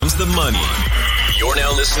the money. You're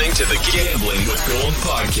now listening to the Gambling with Gold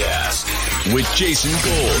podcast with Jason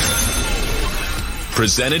Gold.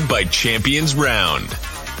 Presented by Champions Round.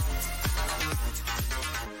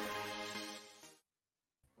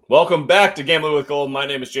 Welcome back to Gambling with Gold. My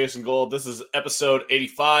name is Jason Gold. This is episode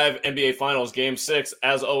 85, NBA Finals, Game 6.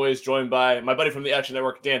 As always, joined by my buddy from the Action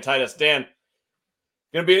Network, Dan Titus. Dan,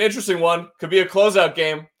 going to be an interesting one. Could be a closeout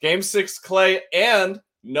game. Game 6, Clay, and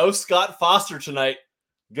no Scott Foster tonight.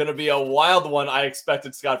 Going to be a wild one. I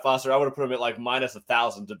expected Scott Foster. I would have put him at like minus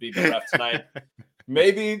 1,000 to beat the ref tonight.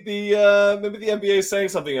 Maybe the NBA is saying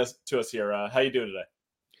something to us here. How you doing today?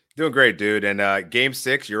 Doing great, dude. And Game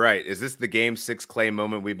 6, you're right. Is this the Game 6 Clay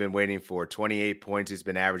moment we've been waiting for? 28 points he's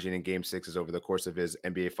been averaging in Game 6s over the course of his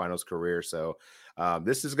NBA Finals career. So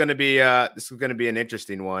this is going to be an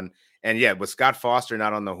interesting one. And yeah, with Scott Foster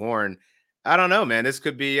not on the horn, I don't know, man. This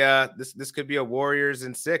could be this could be a Warriors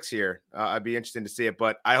in 6 here. I'd be interested to see it,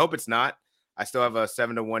 but I hope it's not. I still have a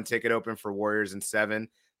 7-1 ticket open for Warriors in 7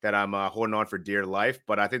 that I'm holding on for dear life.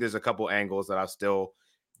 But I think there's a couple angles that I'll still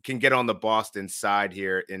can get on the Boston side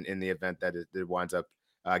here in the event that it winds up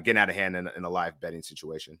getting out of hand in a live betting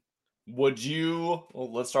situation. Would you?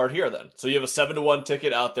 Well, let's start here then. So you have a 7-1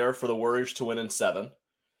 ticket out there for the Warriors to win in 7.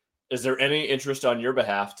 Is there any interest on your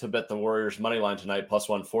behalf to bet the Warriors money line tonight plus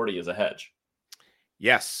 140 as a hedge?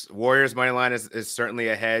 Yes, Warriors money line is certainly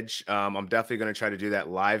a hedge. I'm definitely going to try to do that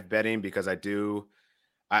live betting because I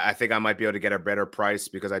think I might be able to get a better price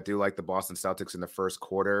because I do like the Boston Celtics in the first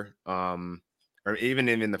quarter. Or even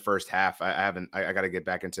in the first half. I got to get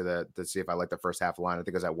back into to see if I like the first half line. I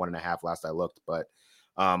think it was at 1.5 last I looked, but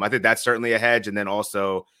I think that's certainly a hedge. And then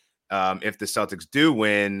also if the Celtics do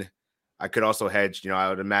win, I could also hedge. I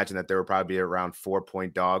would imagine that there would probably be around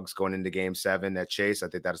 4-point dogs going into Game 7 at Chase. I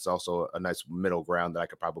think that's also a nice middle ground that I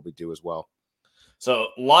could probably do as well. So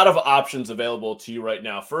a lot of options available to you right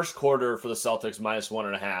now. First quarter for the Celtics, minus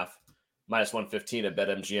 1.5, minus 115 at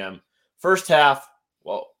BetMGM. First half,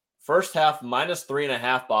 minus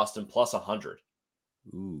 3.5 Boston plus 100.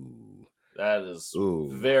 Ooh. That is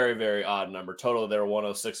very, very odd number. Total there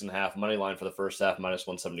 106.5. Money line for the first half, minus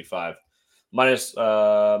 175. Minus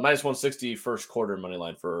 160 first quarter money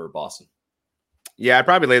line for Boston. Yeah, I'd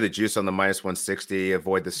probably lay the juice on the minus 160,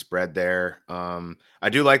 avoid the spread there. I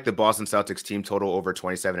do like the Boston Celtics team total over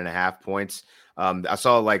 27.5 points. I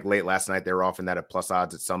saw like late last night, they were offering that at plus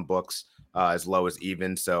odds at some books as low as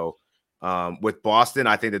even. So with Boston,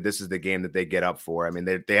 I think that this is the game that they get up for. I mean,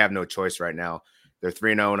 they have no choice right now. They're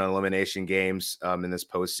 3-0 in elimination games in this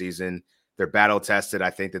postseason. They're battle tested. I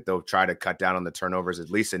think that they'll try to cut down on the turnovers, at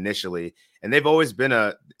least initially. And they've always been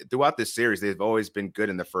throughout this series, they've always been good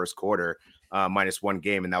in the first quarter, minus one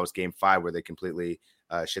game. And that was Game 5 where they completely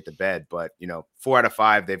shit the bed. But, 4 out of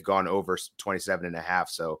 5, they've gone over 27.5.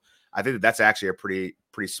 So I think that's actually a pretty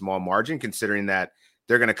small margin considering that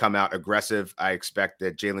they're going to come out aggressive. I expect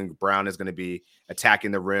that Jaylen Brown is going to be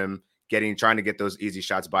attacking the rim, trying to get those easy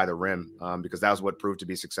shots by the rim because that was what proved to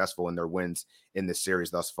be successful in their wins in this series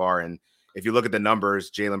thus far. And if you look at the numbers,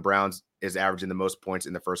 Jaylen Brown is averaging the most points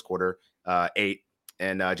in the first quarter, 8,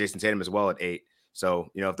 and Jason Tatum as well at 8. So,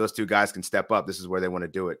 if those two guys can step up, this is where they want to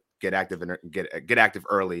do it. Get active and get active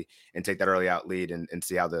early and take that early out lead and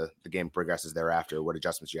see how the game progresses thereafter, what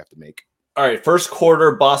adjustments you have to make. All right, first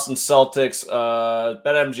quarter, Boston Celtics.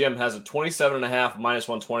 BetMGM has a 27.5 minus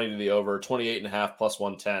 120 to the over, 28.5 plus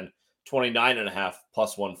 110, 29.5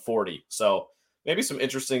 plus 140. So maybe some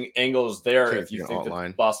interesting angles there if you think that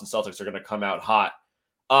the Boston Celtics are going to come out hot.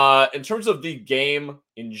 In terms of the game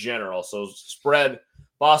in general, so spread,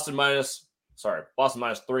 Boston minus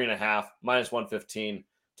 3.5, minus 115,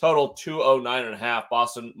 total 209.5,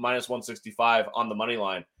 Boston minus 165 on the money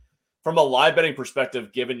line. From a live betting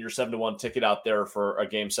perspective, given your 7-1 ticket out there for a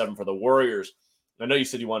Game 7 for the Warriors, I know you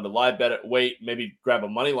said you wanted to live bet it, wait, maybe grab a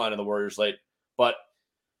money line on the Warriors late, but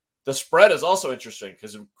the spread is also interesting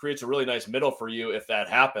because it creates a really nice middle for you if that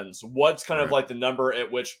happens. What's kind of like the number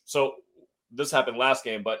at which – so this happened last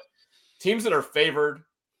game, but teams that are favored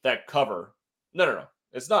that cover – no.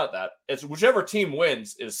 It's not that. It's whichever team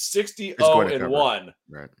wins is 60-0-1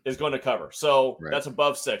 is going to cover. So that's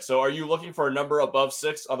above 6. So are you looking for a number above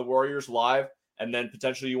 6 on the Warriors live and then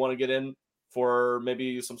potentially you want to get in for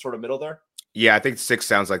maybe some sort of middle there? Yeah, I think 6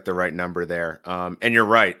 sounds like the right number there. And you're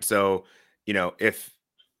right. So, if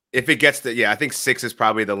it gets to, I think 6 is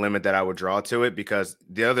probably the limit that I would draw to it because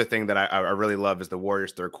the other thing that I really love is the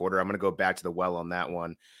Warriors third quarter. I'm going to go back to the well on that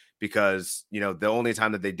one because, the only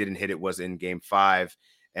time that they didn't hit it was in Game 5.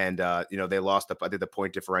 And, they lost, I think the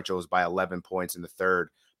point differential was by 11 points in the third.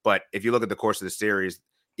 But if you look at the course of the series,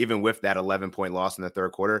 even with that 11-point loss in the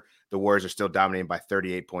third quarter, the Warriors are still dominating by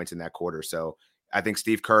 38 points in that quarter. So I think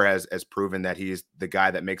Steve Kerr has proven that he's the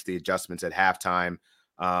guy that makes the adjustments at halftime.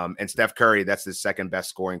 And Steph Curry, that's his second best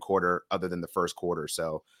scoring quarter other than the first quarter.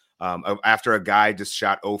 So after a guy just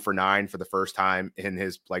shot 0 for 9 for the first time in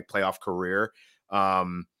his like playoff career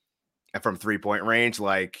from 3-point range,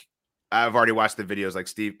 like I've already watched the videos, like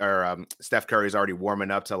Steph Curry's already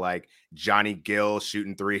warming up to like Johnny Gill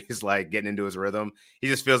shooting threes, like getting into his rhythm. He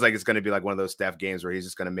just feels like it's going to be like one of those Steph games where he's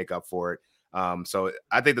just going to make up for it. So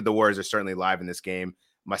I think that the Warriors are certainly live in this game.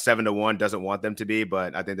 My 7-1 doesn't want them to be,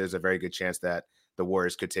 but I think there's a very good chance that the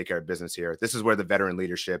Warriors could take care of business here. This is where the veteran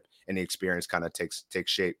leadership and the experience kind of takes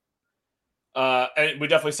shape. And we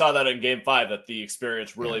definitely saw that in Game 5, that the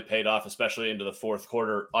experience really paid off, especially into the fourth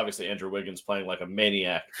quarter. Obviously, Andrew Wiggins playing like a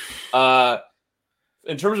maniac.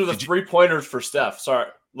 In terms of the three-pointers for Steph,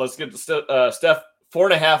 let's get to Steph.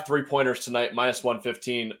 4.5 3-pointers tonight,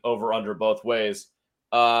 -115 over under both ways.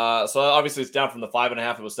 So obviously it's down from the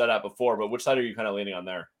 5.5 it was set at before, but which side are you kind of leaning on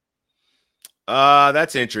there?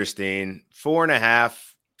 That's interesting. 4.5.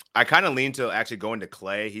 I kind of lean to actually going to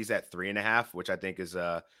Clay. He's at 3.5, which I think is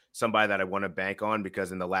somebody that I want to bank on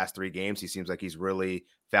because in the last 3 games, he seems like he's really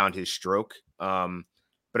found his stroke. But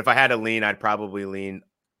if I had to lean, I'd probably lean.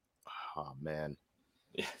 Oh man,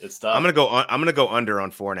 yeah, it's tough. I'm gonna go under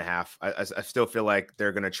on 4.5. I still feel like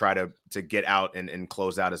they're gonna try to get out and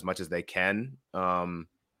close out as much as they can.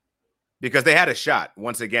 Because they had a shot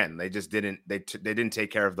once again. They just didn't. They didn't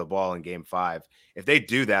take care of the ball in Game 5. If they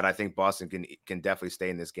do that, I think Boston can definitely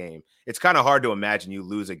stay in this game. It's kind of hard to imagine you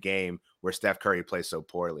lose a game where Steph Curry plays so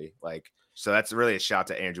poorly. So that's really a shot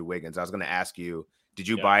to Andrew Wiggins. I was going to ask you, did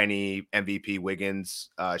you buy any MVP Wiggins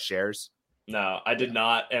shares? No, I did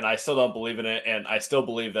not, and I still don't believe in it. And I still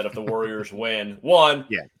believe that if the Warriors win,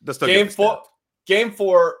 Game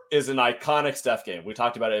 4 is an iconic Steph game. We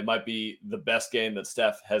talked about it. It might be the best game that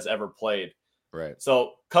Steph has ever played. Right.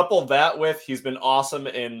 So couple that with he's been awesome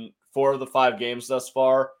in 4 of the 5 games thus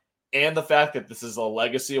far, and the fact that this is a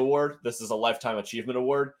legacy award, this is a lifetime achievement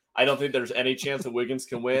award. I don't think there's any chance that Wiggins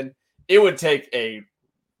can win. It would take and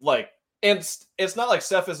it's not like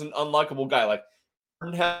Steph is an unlikable guy. Like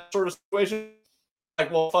Harden has sort of situation.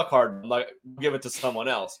 Like, well, fuck Harden. Like, give it to someone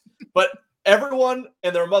else. But everyone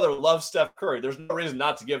and their mother loves Steph Curry. There's no reason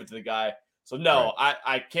not to give it to the guy. So no, right.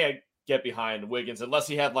 I can't get behind Wiggins unless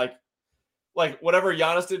he had like whatever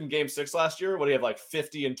Giannis did in Game 6 last year. What do you have, like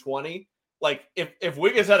 50 and 20? Like if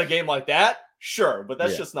Wiggins had a game like that, sure, but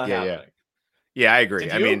that's just not happening. Yeah, I agree.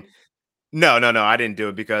 I mean, no, I didn't do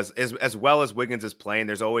it because as well as Wiggins is playing,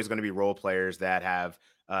 there's always going to be role players that have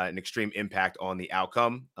an extreme impact on the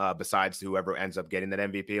outcome. Besides whoever ends up getting that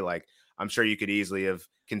MVP, like I'm sure you could easily have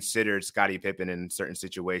considered Scottie Pippen in certain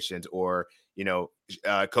situations, or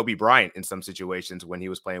Kobe Bryant in some situations when he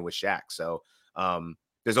was playing with Shaq. So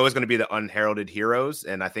there's always going to be the unheralded heroes,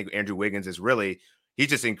 and I think Andrew Wiggins is he's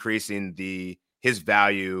just increasing his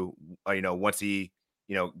value. Once he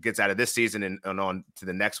gets out of this season and on to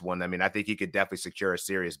the next one. I mean, I think he could definitely secure a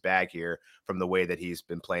serious bag here from the way that he's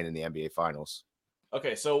been playing in the NBA Finals.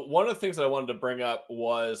 Okay, so one of the things that I wanted to bring up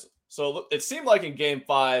was, so it seemed like in Game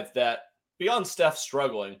 5 that beyond Steph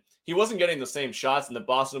struggling, he wasn't getting the same shots, and that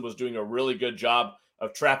Boston was doing a really good job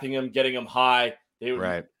of trapping him, getting him high. They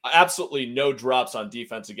would absolutely no drops on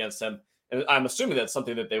defense against him, and I'm assuming that's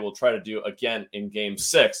something that they will try to do again in Game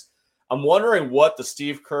 6. I'm wondering what the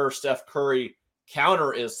Steve Kerr, Steph Curry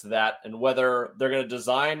counter is to that, and whether they're going to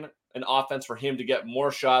design an offense for him to get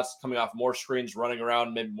more shots coming off more screens, running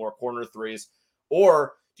around, maybe more corner threes,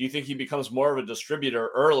 or do you think he becomes more of a distributor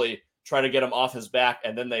early, try to get him off his back,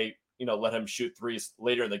 and then they let him shoot threes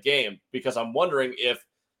later in the game? Because I'm wondering if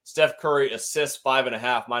Steph Curry assists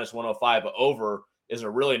 5.5 -105 over is a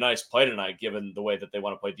really nice play tonight, given the way that they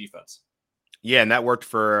want to play defense. Yeah, and that worked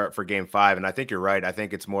for Game 5, and I think you're right. I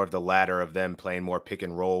think it's more of the latter of them playing more pick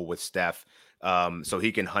and roll with Steph, so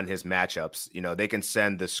he can hunt his matchups. They can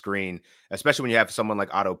send the screen, especially when you have someone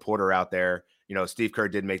like Otto Porter out there. Steve Kerr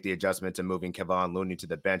did make the adjustment to moving Kevon Looney to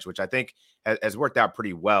the bench, which I think has worked out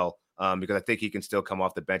pretty well, because I think he can still come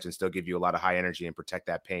off the bench and still give you a lot of high energy and protect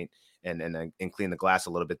that paint and clean the glass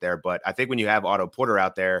a little bit there. But I think when you have Otto Porter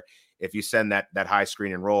out there, if you send that high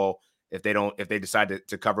screen and roll, if they decide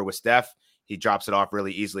to cover with Steph, he drops it off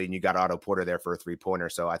really easily, and you got Otto Porter there for a 3-pointer.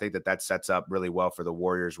 So I think that sets up really well for the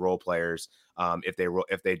Warriors role players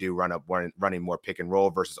if they do running more pick and roll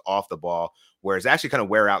versus off the ball, whereas actually kind of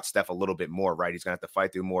wear out Steph a little bit more, right? He's going to have to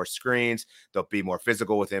fight through more screens. They'll be more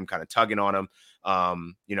physical with him, kind of tugging on him.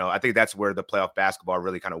 I think that's where the playoff basketball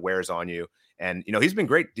really kind of wears on you. And, he's been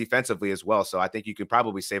great defensively as well. So I think you could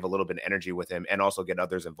probably save a little bit of energy with him and also get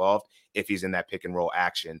others involved if he's in that pick and roll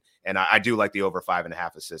action. And I do like the over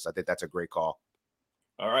 5.5 assists. I think that's a great call.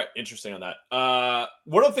 All right. Interesting on that.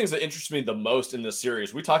 One of the things that interests me the most in this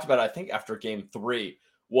series, we talked about, I think after game 3,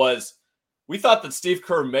 was we thought that Steve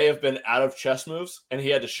Kerr may have been out of chess moves and he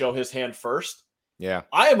had to show his hand first. Yeah.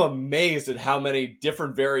 I am amazed at how many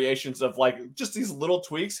different variations of like just these little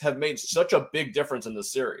tweaks have made such a big difference in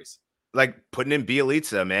this series. Like putting in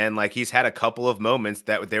Bielitsa, man. Like he's had a couple of moments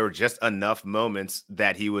that they were just enough moments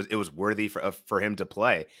that it was worthy for him to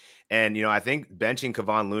play. And, I think benching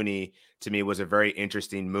Kevon Looney to me was a very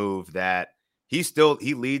interesting move that he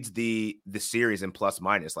leads the series in plus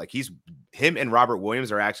minus. Like him and Robert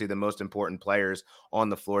Williams are actually the most important players on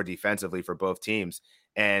the floor defensively for both teams.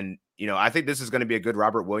 And, I think this is going to be a good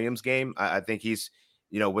Robert Williams game. I think he's,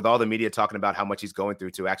 with all the media talking about how much he's going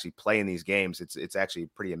through to actually play in these games, it's actually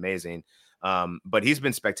pretty amazing. But he's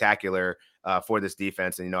been spectacular for this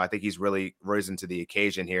defense. And, I think he's really risen to the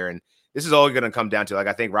occasion here. And this is all going to come down to, like,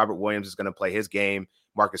 I think Robert Williams is going to play his game.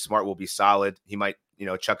 Marcus Smart will be solid. He might,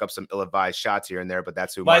 chuck up some ill-advised shots here and there, but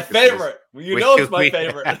that's who my Marcus favorite. Is, it's my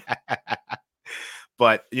favorite.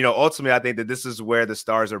 But, ultimately, I think that this is where the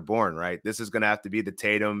stars are born, right? This is going to have to be the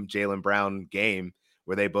Tatum, Jaylen Brown game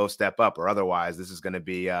where they both step up, or otherwise this is going to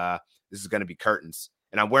be curtains.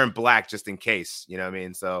 And I'm wearing black just in case, you know what I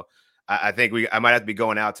mean? So I think I might have to be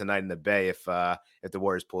going out tonight in the Bay if the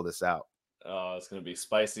Warriors pull this out. Oh, it's going to be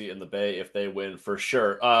spicy in the Bay if they win for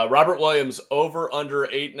sure. Robert Williams over under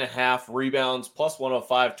 8.5 rebounds plus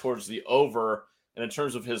 105 towards the over. And in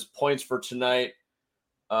terms of his points for tonight,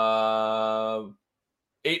 8.5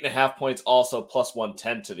 points also plus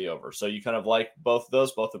 110 to the over. So you kind of like both of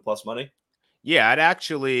those, both the plus money? Yeah,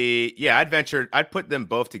 I'd put them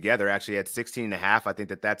both together actually at 16.5. I think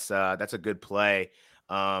that's a good play.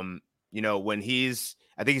 When I think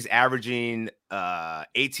he's averaging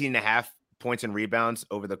 18.5 points and rebounds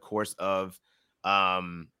over the course of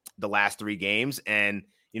the last 3 games. And,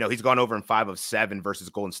 he's gone over in 5 of 7 versus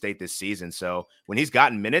Golden State this season. So when he's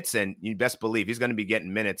gotten minutes, and you best believe he's going to be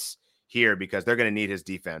getting minutes here because they're going to need his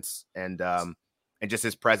defense and just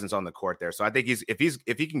his presence on the court there. So I think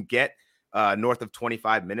if he can get north of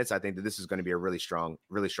 25 minutes, I think that this is going to be a really strong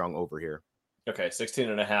over here. Okay,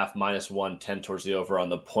 16.5 minus 110 towards the over on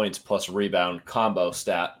the points plus rebound combo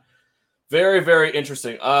stat. Very, very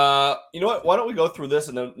interesting. You know what? Why don't we go through this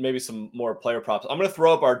and then maybe some more player props? I'm going to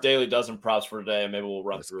throw up our daily dozen props for today, and maybe we'll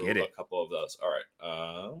run through a couple of those. All right.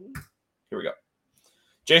 Here we go.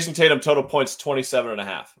 Jason Tatum, total points,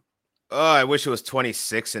 27.5. Oh, I wish it was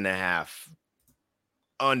 26.5.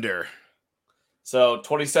 Under. So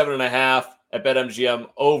 27.5 at BetMGM,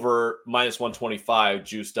 over minus 125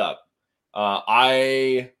 juiced up.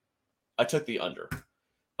 I took the under.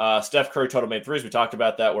 Steph Curry total made threes. We talked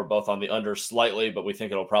about that. We're both on the under slightly, but we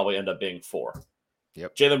think it'll probably end up being 4.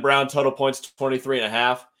 Yep. Jaylen Brown total points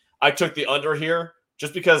 23.5. I took the under here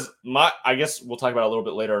just because I guess we'll talk about it a little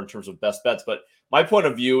bit later in terms of best bets, but my point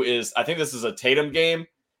of view is I think this is a Tatum game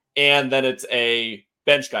and then it's a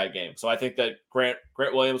bench guy game. So I think that Grant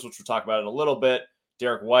Williams, which we'll talk about in a little bit,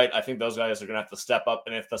 Derek White, I think those guys are going to have to step up.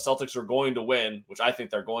 And if the Celtics are going to win, which I think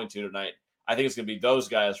they're going to tonight, I think it's going to be those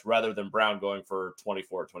guys rather than Brown going for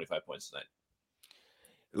 24 or 25 points tonight.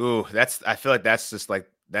 Ooh, I feel like that's just like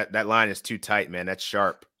that line is too tight, man. That's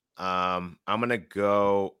sharp. I'm going to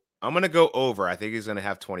go over. I think he's going to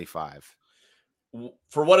have 25.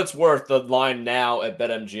 For what it's worth, the line now at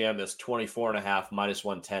BetMGM is 24.5 minus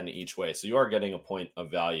 110 each way. So you are getting a point of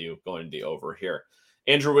value going to the over here.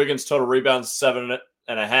 Andrew Wiggins total rebounds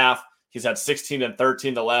 7.5. He's had 16 and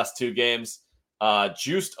 13 the last 2 games.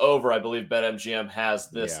 Juiced over, I believe BetMGM has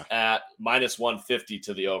this at minus 150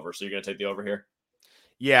 to the over. So you're going to take the over here?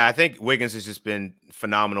 Yeah, I think Wiggins has just been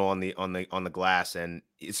phenomenal on the glass, and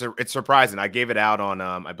it's surprising. I gave it out on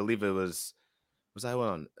I believe it was I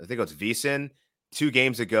on? I think it was VSiN. 2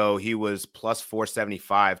 games ago, he was plus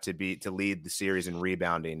 475 to lead the series in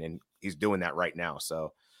rebounding, and he's doing that right now.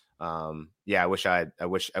 So, I wish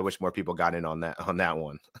more people got in on that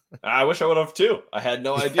one. I wish I would have too. I had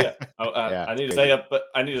no idea. I need to stay up, but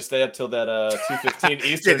I need to stay up till that 2:15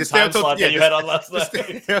 Eastern time slot that you had on last night.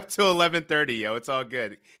 Stay up till 11:30, yo. It's all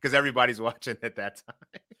good because everybody's watching at that time.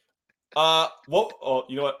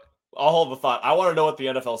 You know what? I'll hold the thought. I want to know what the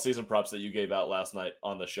NFL season props that you gave out last night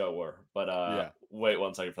on the show were, but wait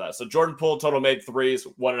 1 second for that. So Jordan Poole total made threes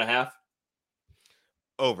 1.5.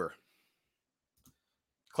 Over.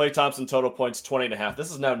 Klay Thompson total points 20.5.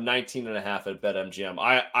 This is now 19.5 at BetMGM.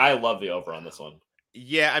 I love the over on this one.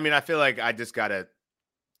 Yeah, I mean, I feel like I just gotta.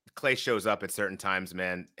 Klay shows up at certain times,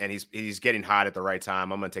 man, and he's getting hot at the right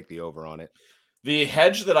time. I'm gonna take the over on it. The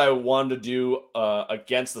hedge that I wanted to do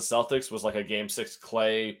against the Celtics was like a Game 6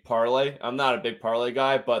 Klay parlay. I'm not a big parlay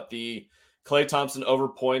guy, but the Klay Thompson over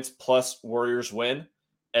points plus Warriors win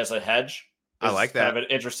as a hedge. I like that. Kind of an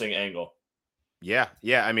interesting angle. Yeah.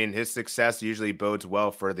 I mean, his success usually bodes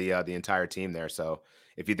well for the entire team there. So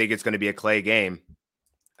if you think it's going to be a Clay game,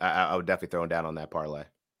 I would definitely throw him down on that parlay.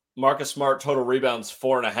 Marcus Smart total rebounds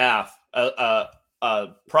 4.5.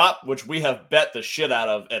 Prop which we have bet the shit out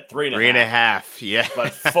of at 3.5. 3.5. Yeah.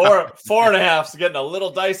 But 4.5 is getting a little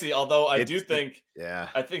dicey. Although I think he's going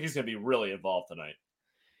to be really involved tonight.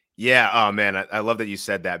 Yeah. Oh man, I love that you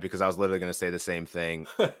said that because I was literally going to say the same thing.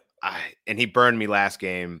 And he burned me last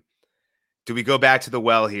game. Do we go back to the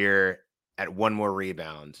well here at one more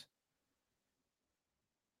rebound?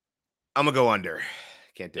 I'm gonna go under.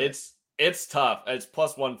 Can't do it. It's tough. It's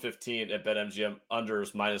plus 115 at BetMGM. Under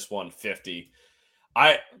is minus 150.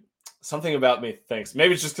 Something about me thinks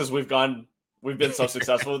maybe it's just because we've been so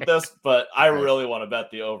successful with this, but I really want to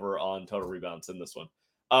bet the over on total rebounds in this one.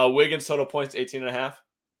 Wiggins total points 18.5.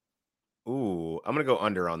 Ooh, I'm gonna go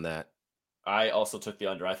under on that. I also took the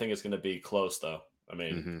under. I think it's gonna be close though. I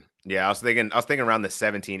mean, yeah, I was thinking around the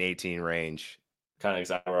 17-18 range. Kind of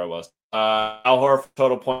exactly where I was. Al Horford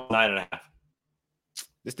total point 9.5.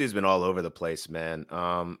 This dude's been all over the place, man.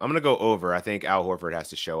 I'm gonna go over. I think Al Horford has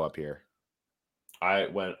to show up here. I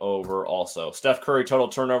went over also. Steph Curry total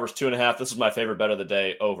turnovers 2.5. This is my favorite bet of the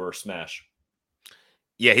day. Over smash.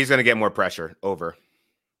 Yeah, he's gonna get more pressure. Over.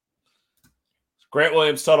 Grant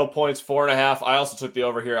Williams total points 4.5. I also took the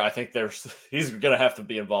over here. I think he's gonna have to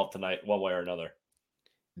be involved tonight, one way or another.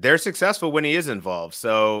 They're successful when he is involved.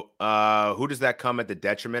 So who does that come at the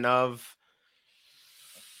detriment of?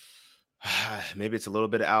 Maybe it's a little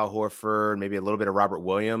bit of Al Horford, maybe a little bit of Robert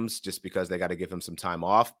Williams, just because they got to give him some time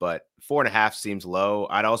off. But 4.5 seems low.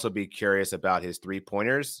 I'd also be curious about his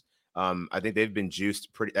 3-pointers. I think they've been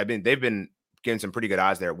juiced pretty. I mean, they've been getting some pretty good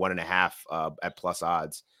odds there at 1.5 at plus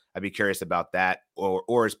odds. I'd be curious about that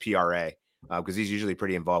or his PRA because he's usually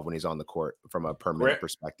pretty involved when he's on the court from a per minute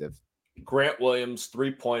perspective. Grant Williams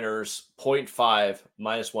 3-pointers 0.5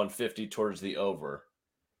 minus 150 towards the over.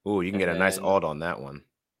 Ooh, you can get a nice alt on that one.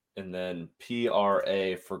 And then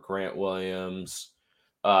PRA for Grant Williams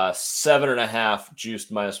 7.5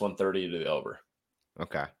 juiced minus 130 to the over.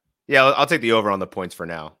 Okay. Yeah, I'll take the over on the points for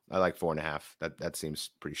now. I like 4.5. That seems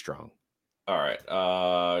pretty strong. All right.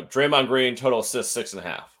 Draymond Green total assists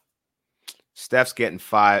 6.5. Steph's getting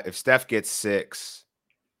 5. If Steph gets 6,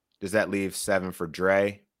 does that leave 7 for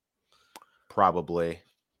Dre? Probably.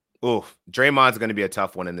 Oof. Draymond's going to be a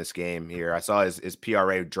tough one in this game here. I saw his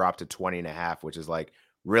PRA drop to 20.5, which is like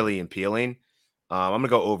really appealing. I'm going to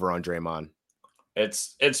go over on Draymond.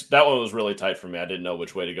 It's that one was really tight for me. I didn't know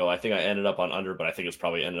which way to go. I think I ended up on under, but I think it's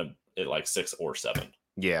probably ended up at like 6 or 7.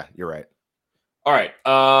 Yeah, you're right. All right.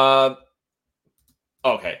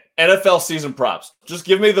 Okay. NFL season props. Just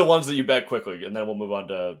give me the ones that you bet quickly, and then we'll move on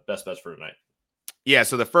to best bets for tonight. Yeah,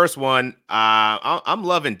 so the first one, I'm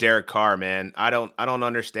loving Derek Carr, man. I don't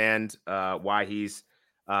understand why he's.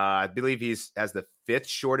 I believe has the 5th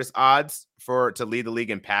shortest odds to lead the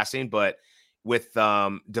league in passing, but with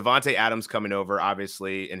Devontae Adams coming over,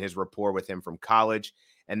 obviously, and his rapport with him from college,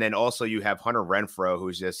 and then also you have Hunter Renfrow,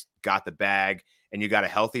 who's just got the bag, and you got a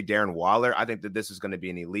healthy Darren Waller. I think that this is going to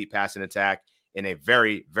be an elite passing attack in a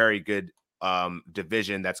very, very good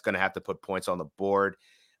division that's going to have to put points on the board.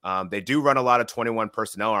 They do run a lot of 21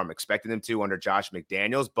 personnel. I'm expecting them to under Josh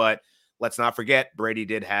McDaniels, but let's not forget Brady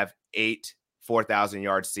did have 8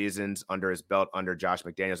 4,000-yard seasons under his belt under Josh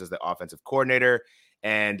McDaniels as the offensive coordinator.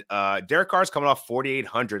 And Derek Carr's coming off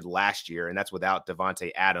 4,800 last year, and that's without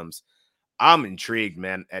Devontae Adams. I'm intrigued,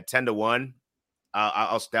 man. At 10-1,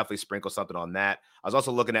 I'll definitely sprinkle something on that. I was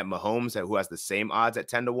also looking at Mahomes, who has the same odds at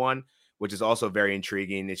 10-1, which is also very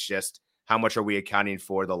intriguing. It's just how much are we accounting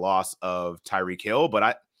for the loss of Tyreek Hill?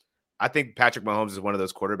 But I think Patrick Mahomes is one of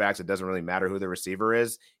those quarterbacks. It doesn't really matter who the receiver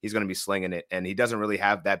is. He's going to be slinging it. And he doesn't really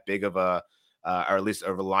have that big of or at least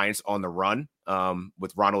a reliance on the run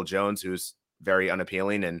with Ronald Jones, who's very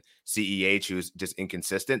unappealing, and CEH, who's just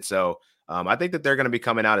inconsistent. So I think that they're going to be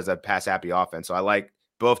coming out as a pass-happy offense. So I like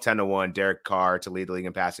both 10-1, Derek Carr to lead the league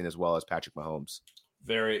in passing as well as Patrick Mahomes.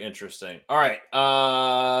 Very interesting. All right.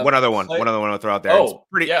 One other one I'll throw out there. Oh,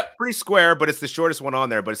 it's pretty square, but it's the shortest one on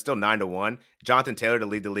there, but it's still 9-1. Jonathan Taylor to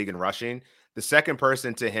lead the league in rushing. The second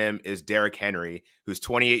person to him is Derrick Henry, who's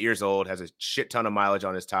 28 years old, has a shit ton of mileage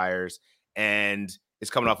on his tires, and is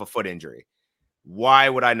coming off a foot injury. Why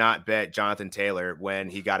would I not bet Jonathan Taylor when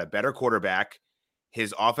he got a better quarterback?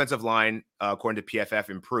 His offensive line, according to PFF,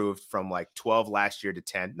 improved from like 12 last year to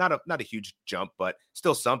 10. Not a huge jump, but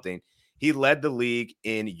still something. He led the league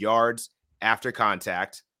in yards after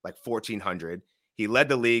contact, like 1,400. He led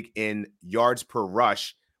the league in yards per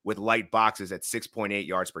rush with light boxes at 6.8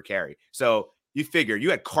 yards per carry. So you figure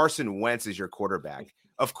you had Carson Wentz as your quarterback,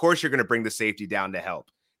 of course you're going to bring the safety down to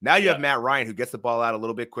help. Now you have Matt Ryan who gets the ball out a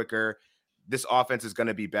little bit quicker. This offense is going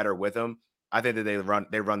to be better with him. I think that they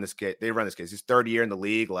run this kid. They run this kid. He's third year in the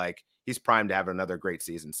league. Like, he's primed to have another great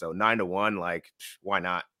season. So 9-1, like, why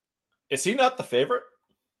not? Is he not the favorite?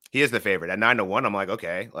 He is the favorite at 9-1. I'm like,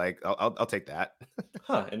 okay, like I'll take that.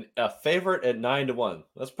 And a favorite at 9-1.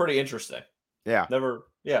 That's pretty interesting. Yeah.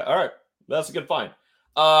 Yeah. All right. That's a good find.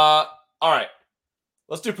 All right.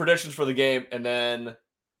 Let's do predictions for the game, and then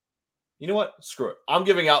you know what? Screw it. I'm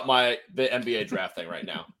giving out the NBA draft thing right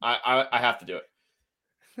now. I have to do it.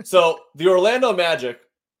 So the Orlando Magic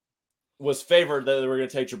was favored that they were going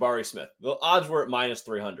to take Jabari Smith. The odds were at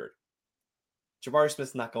 -300. Jabari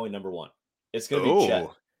Smith's not going number 1. It's going to be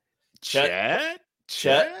Chet.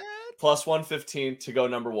 Chet plus 115 to go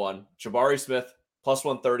number 1. Jabari Smith plus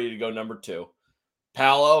 130 to go number 2.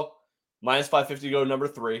 Paolo -550 to go number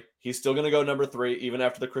 3. He's still going to go number 3 even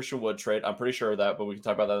after the Christian Wood trade. I'm pretty sure of that, but we can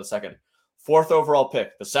talk about that in a second. 4th overall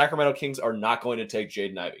pick. The Sacramento Kings are not going to take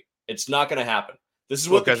Jaden Ivey. It's not going to happen. This is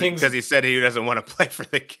what the Kings, because he said he doesn't want to play for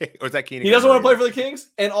the Kings. Or is that Keenan? He doesn't want to play for the Kings,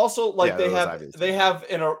 and also like Yeah, they have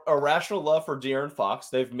an irrational love for De'Aaron Fox.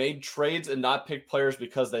 They've made trades and not picked players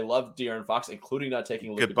because they love De'Aaron Fox, including not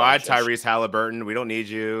taking Luka Goodbye, Doncic. Tyrese Halliburton. We don't need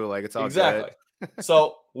you. Like, it's all exactly. Good.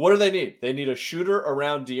 So what do they need? They need a shooter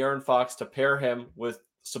around De'Aaron Fox to pair him with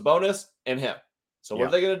Sabonis and him. So what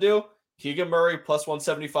are they going to do? Keegan Murray plus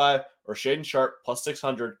 175 or Shaedon Sharpe plus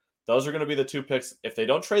 600. Those are going to be the 2 picks. If they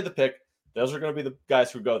don't trade the pick, those are going to be the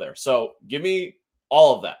guys who go there. So give me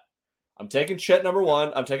all of that. I'm taking Chet number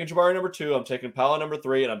 1. I'm taking Jabari number 2. I'm taking Paolo number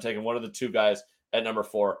 3. And I'm taking one of the 2 guys at number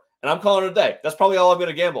 4. And I'm calling it a day. That's probably all I'm going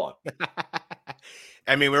to gamble on.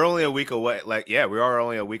 I mean, we're only a week away. We are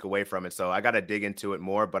only a week away from it. So I got to dig into it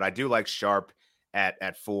more. But I do like Sharpe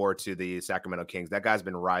at 4 to the Sacramento Kings. That guy's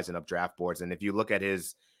been rising up draft boards. And if you look at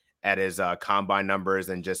his combine numbers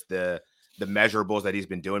and just the measurables that he's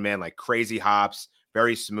been doing, man, like crazy hops,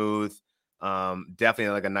 very smooth. Definitely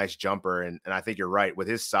like a nice jumper. And I think you're right. With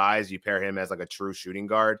his size, you pair him as like a true shooting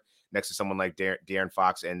guard next to someone like De'Aaron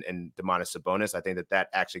Fox and Domantas Sabonis. I think that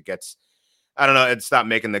actually gets, I don't know, it's not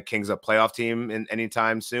making the Kings a playoff team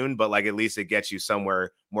anytime soon, but like at least it gets you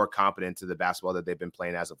somewhere more competent to the basketball that they've been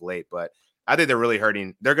playing as of late. But I think they're really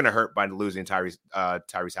hurting. They're going to hurt by losing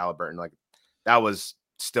Tyrese Halliburton. Like, that was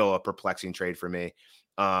still a perplexing trade for me.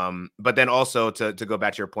 But then also to go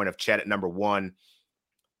back to your point of Chet at number 1,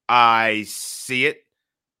 I see it.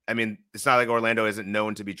 I mean, it's not like Orlando isn't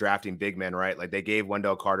known to be drafting big men, right? Like, they gave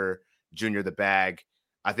Wendell Carter Jr. the bag.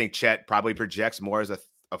 I think Chet probably projects more as a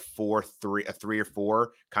 3 or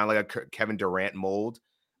 4, kind of like a Kevin Durant mold.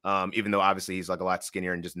 Even though obviously he's like a lot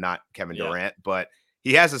skinnier and just not Kevin Durant, but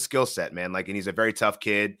he has a skill set, man. Like, and he's a very tough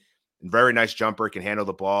kid, very nice jumper, can handle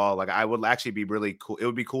the ball. Like, I would actually be really cool. It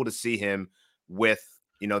would be cool to see him with,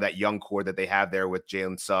 that young core that they have there with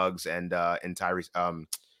Jalen Suggs and Tyrese,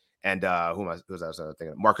 and who was I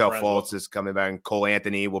thinking? Markelle Fultz is coming back, and Cole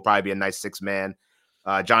Anthony will probably be a nice 6-man.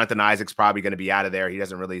 Jonathan Isaac's probably going to be out of there. He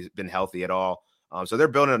hasn't really been healthy at all. So they're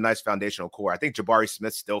building a nice foundational core. I think Jabari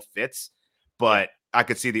Smith still fits, but I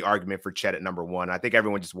could see the argument for Chet at number 1. I think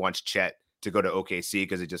everyone just wants Chet to go to OKC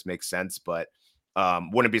because it just makes sense. But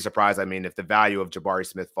wouldn't be surprised. I mean, if the value of Jabari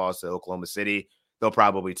Smith falls to Oklahoma City, they'll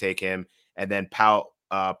probably take him. And then Paolo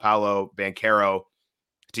Banchero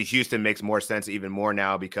to Houston makes more sense even more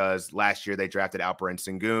now because last year they drafted Alperen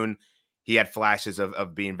Sengun. He had flashes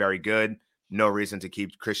of being very good. No reason to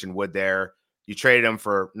keep Christian Wood there. You traded him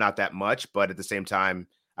for not that much, but at the same time,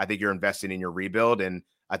 I think you're investing in your rebuild. And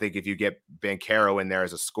I think if you get Banchero in there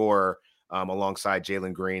as a scorer alongside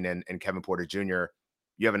Jalen Green and Kevin Porter Jr.,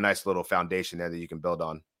 you have a nice little foundation there that you can build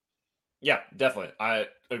on. Yeah, definitely. I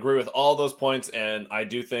agree with all those points. And I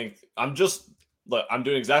do think I'm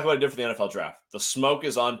doing exactly what I did for the NFL draft. The smoke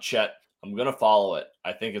is on Chet. I'm going to follow it.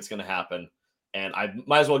 I think it's going to happen. And I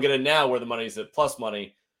might as well get in now where the money's at plus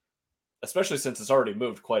money, especially since it's already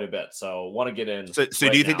moved quite a bit. So want to get in. So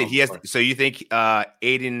do you think that he has, so you think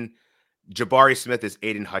Jabari Smith is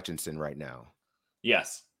Aiden Hutchinson right now?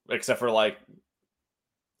 Yes. Except for like,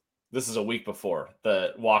 this is a week before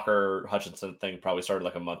the Walker Hutchinson thing probably started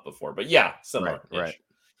like a month before, but yeah, similar. Right.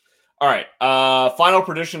 All right. Final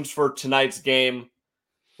predictions for tonight's game.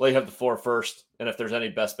 Let you have the floor first. And if there's any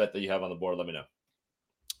best bet that you have on the board, let me know.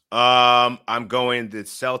 I'm going the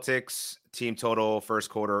Celtics team total first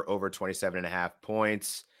quarter over 27.5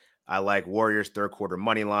 points. I like Warriors third quarter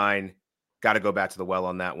money line. Got to go back to the well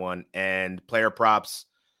on that one. And player props.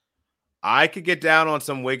 I could get down on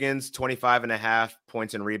some Wiggins, 25.5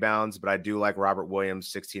 points and rebounds, but I do like Robert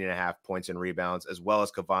Williams, 16.5 points and rebounds, as well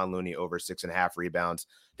as Kevon Looney over 6.5 rebounds.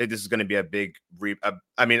 I think this is going to be a big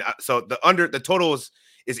so the total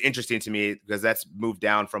is interesting to me because that's moved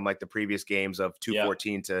down from like the previous games of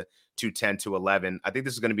 214 to 210 to 11. I think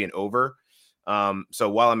this is going to be an over. So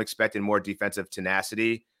while I'm expecting more defensive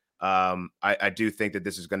tenacity, I do think that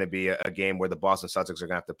this is going to be a game where the Boston Celtics are going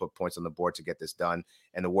to have to put points on the board to get this done,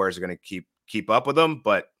 and the Warriors are going to keep up with them,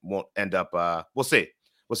 but won't end up. We'll see.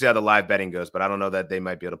 We'll see how the live betting goes, but I don't know that they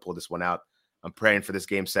might be able to pull this one out. I'm praying for this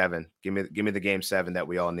game 7. Give me the game 7 that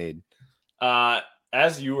we all need.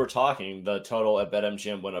 As you were talking, the total at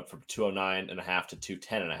BetMGM went up from 209.5 to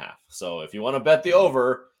 210.5. So if you want to bet the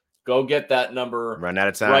over, go get that number. Run out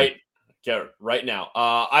of time. Right now.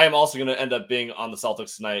 I am also going to end up being on the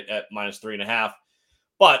Celtics tonight at -3.5,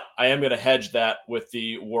 but I am going to hedge that with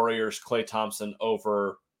the Warriors Klay Thompson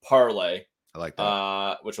over parlay. I like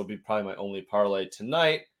that. Which will be probably my only parlay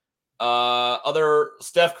tonight. Other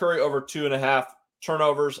Steph Curry over 2.5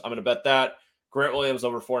 turnovers. I'm going to bet that. Grant Williams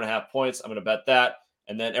over 4.5 points. I'm going to bet that.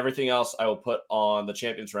 And then everything else I will put on the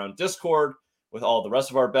Champions Round Discord with all the rest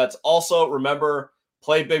of our bets. Also, remember,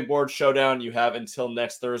 play Big Board Showdown. You have until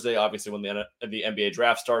next Thursday, obviously, when the NBA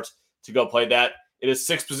draft starts, to go play that. It is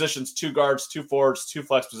 6 positions, 2 guards, 2 forwards, 2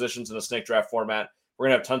 flex positions in a snake draft format. We're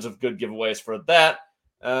going to have tons of good giveaways for that.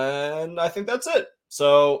 And I think that's it.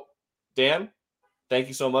 So, Dan, thank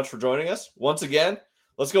you so much for joining us. Once again,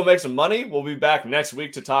 let's go make some money. We'll be back next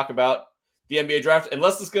week to talk about the NBA draft.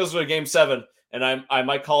 Unless this goes to a game 7, and I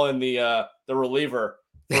might call in the reliever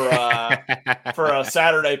for a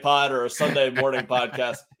Saturday pod or a Sunday morning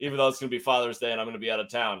podcast, even though it's going to be Father's Day and I'm going to be out of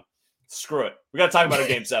town. Screw it. We got to talk about a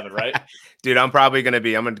game 7, right? Dude, I'm going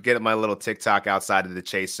to get my little TikTok outside of the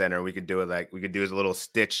Chase Center. We could do it we could do a little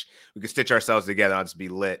stitch. We could stitch ourselves together. I'll just be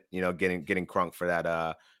lit, getting crunk for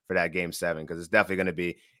that game 7. Cause it's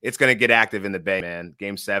definitely it's going to get active in the Bay, man.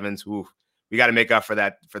 Game 7s. Ooh, we got to make up for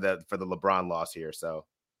that, for the LeBron loss here. So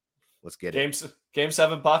let's get it. Game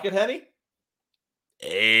 7 pocket Henny.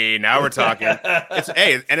 Hey, now we're talking.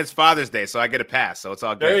 It's Father's Day, so I get a pass, so it's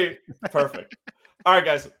all good. Perfect. All right,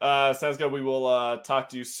 guys. Sounds good. We will talk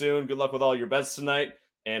to you soon. Good luck with all your bets tonight.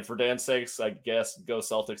 And for Dan's sakes, I guess go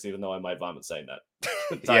Celtics, even though I might vomit saying that.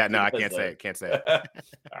 Yeah, no, I can't say it. Can't say it.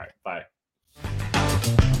 All right,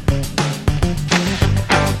 bye.